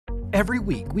Every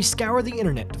week, we scour the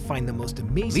internet to find the most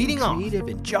amazing, creative,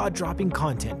 and jaw-dropping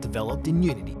content developed in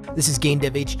Unity. This is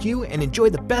GameDevHQ, and enjoy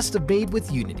the best of Made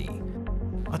with Unity.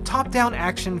 A top-down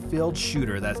action-filled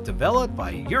shooter that's developed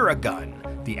by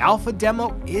Uragun. The alpha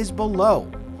demo is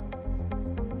below.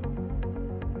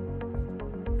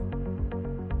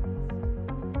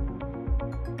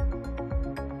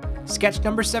 Sketch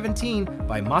number 17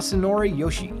 by Masanori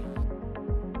Yoshi.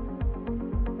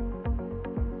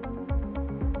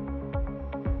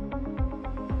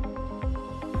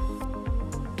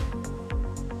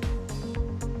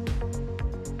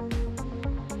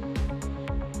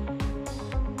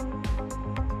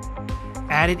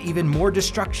 Added even more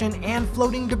destruction and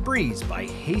floating debris by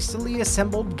Hastily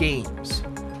Assembled Games.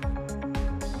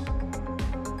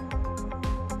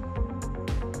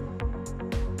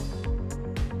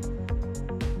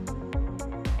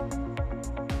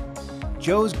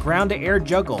 Joe's Ground-to-Air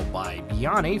Juggle by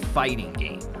Beyond a Fighting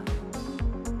Game.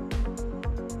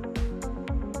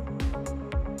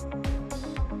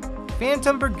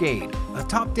 Phantom Brigade, a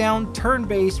top-down,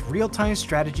 turn-based, real-time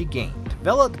strategy game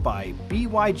developed by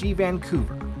BYG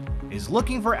Vancouver, is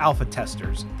looking for alpha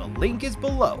testers. The link is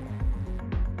below.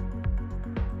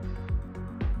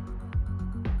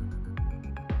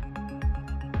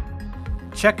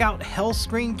 Check out Hell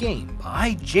Screen Game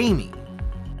by Jamie.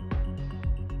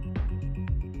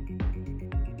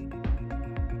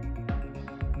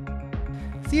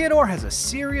 Theodore has a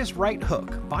serious right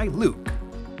hook by Luke.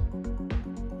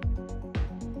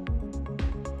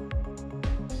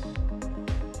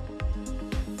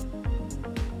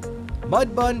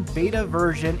 MudBun beta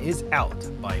version is out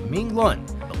by Ming-Lun.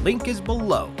 The link is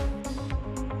below.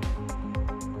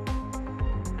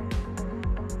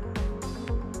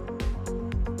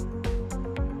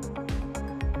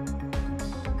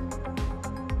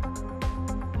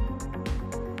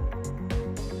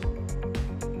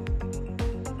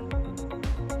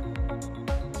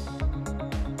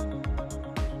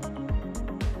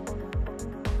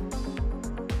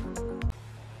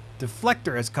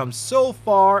 Deflector has come so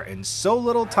far in so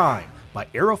little time by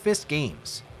Arrowfist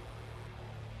Games.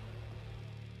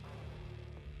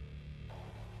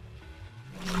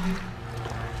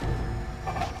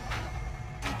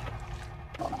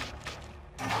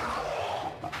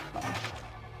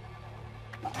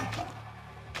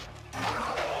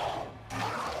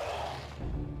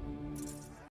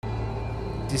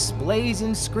 Displays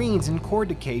and screens in Core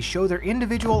Decay show their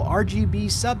individual RGB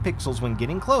subpixels when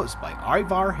getting close by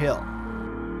Ivar Hill.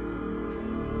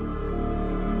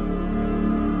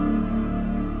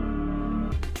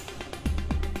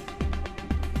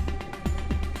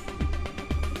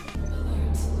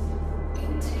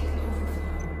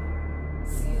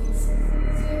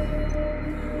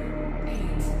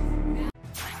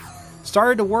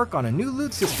 Started to work on a new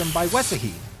loot system by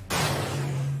Wesahi.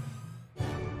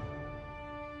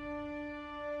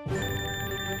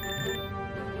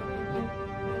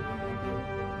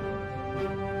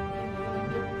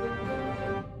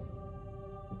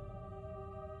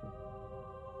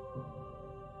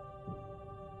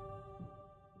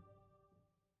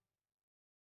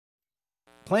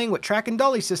 Playing with track and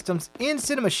dolly systems in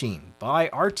Cinemachine by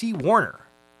RT Warner.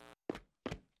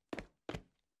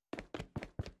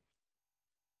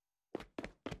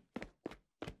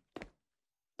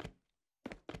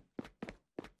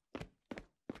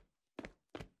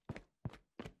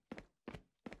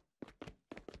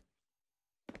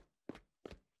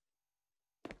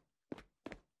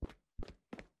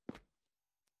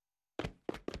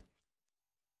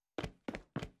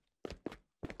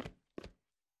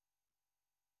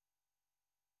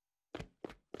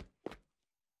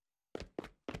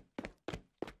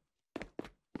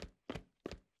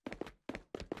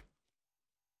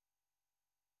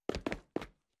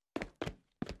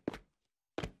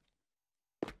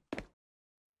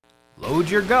 Load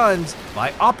Your Guns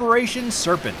by Operation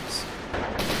Serpents.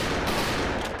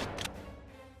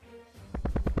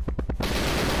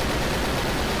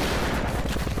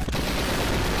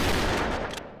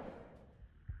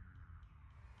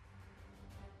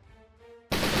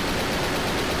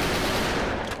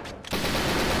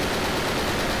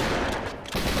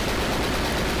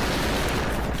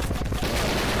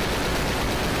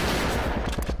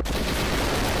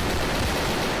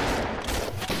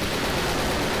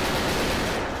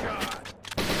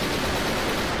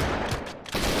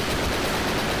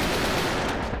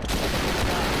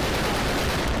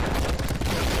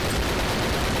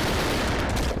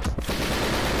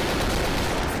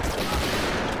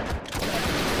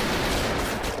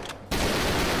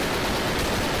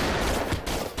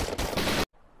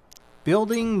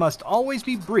 Building must always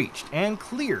be breached and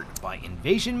cleared by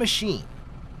Invasion Machine.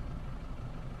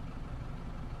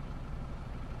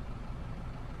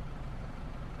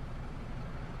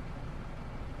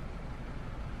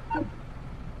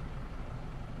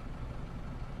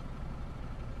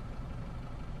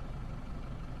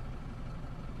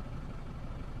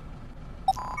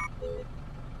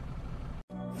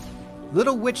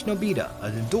 Little Witch Nobita,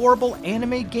 an adorable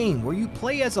anime game where you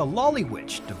play as a lolly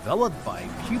witch, developed by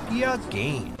qbplanets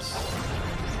Games.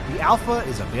 The alpha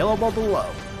is available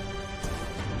below.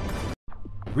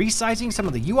 Resizing some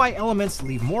of the UI elements to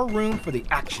leave more room for the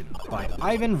action by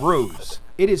Ivan Rose.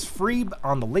 It is free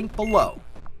on the link below.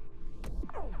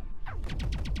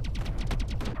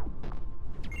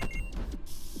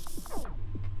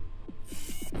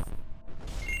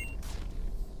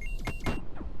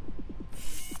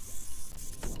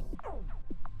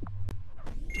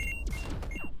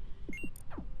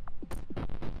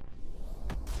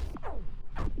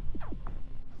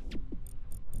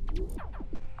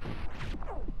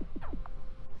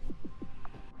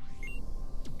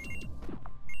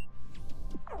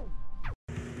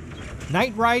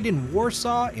 Night Ride in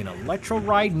Warsaw and Electro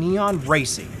Ride Neon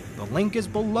Racing. The link is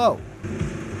below.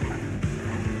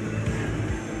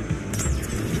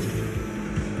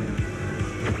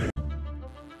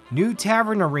 New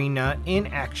Tavern Arena in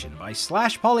Action by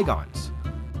Slash Polygons.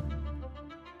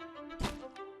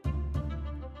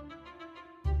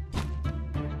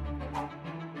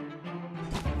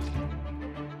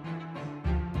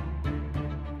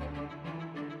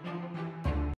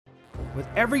 With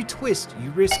every twist,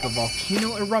 you risk a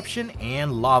volcano eruption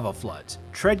and lava floods.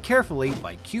 Tread carefully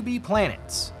by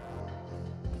qbplanets.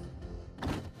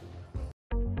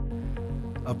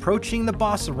 Approaching the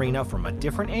boss arena from a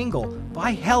different angle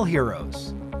by Hell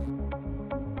Heroes.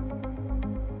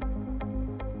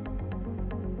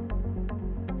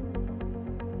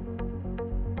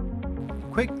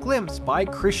 Quick Glimpse by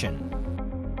Krishan.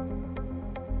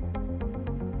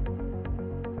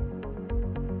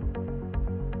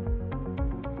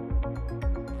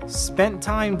 Spent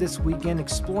time this weekend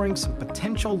exploring some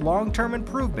potential long-term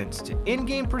improvements to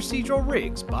in-game procedural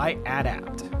rigs by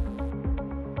Adapt.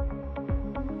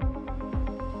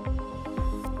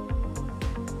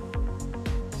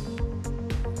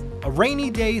 A rainy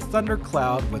day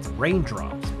thundercloud with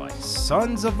raindrops by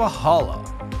Sons of Valhalla.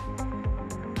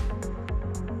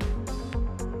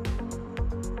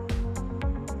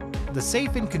 The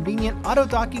safe and convenient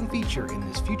auto-docking feature in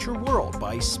this future world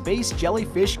by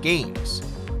Jellyfish Games.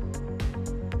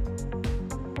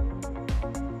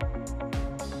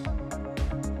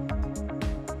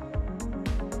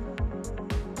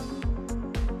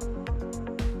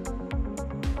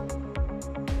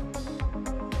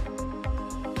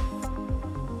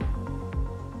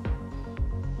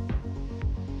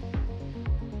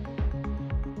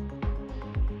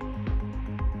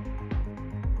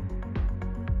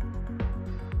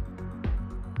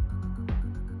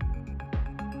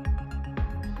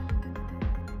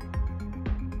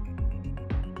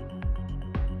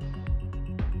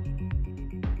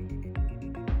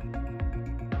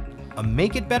 A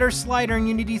Make It Better slider in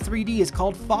Unity 3D is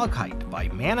called Fog Height by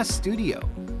Mana Studio.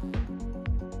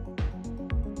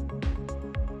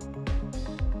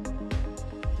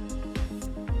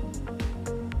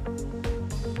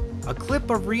 A clip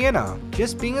of Rihanna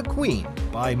just being a queen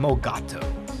by Mogato.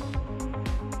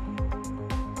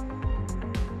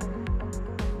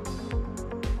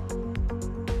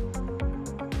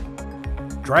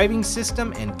 Driving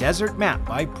System and Desert Map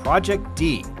by Project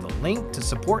D. The link to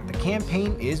support the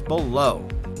campaign is below.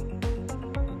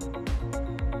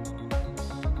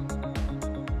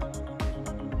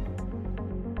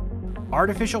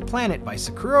 Artificial Planet by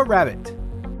Sakura Rabbit.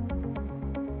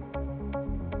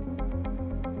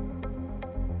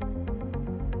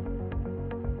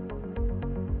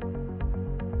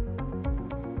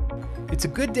 It's a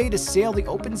Good Day to Sail the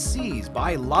Open Seas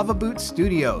by Lava Boot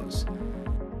Studios.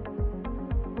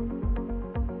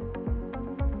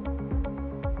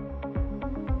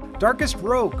 Darkest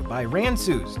Rogue by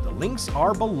Ransus. The links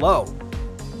are below.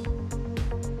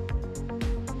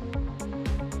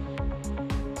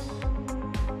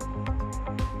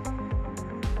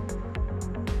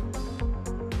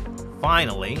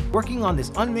 Finally, working on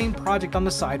this unnamed project on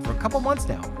the side for a couple months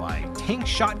now by Tank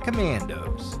Shot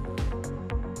Commandos.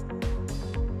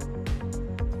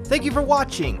 Thank you for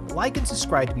watching. Like and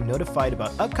subscribe to be notified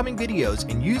about upcoming videos,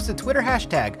 and use the Twitter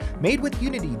hashtag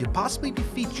MadeWithUnity to possibly be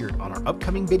featured on our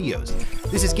upcoming videos.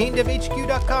 This is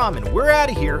GameDevHQ.com, and we're out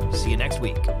of here. See you next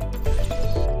week.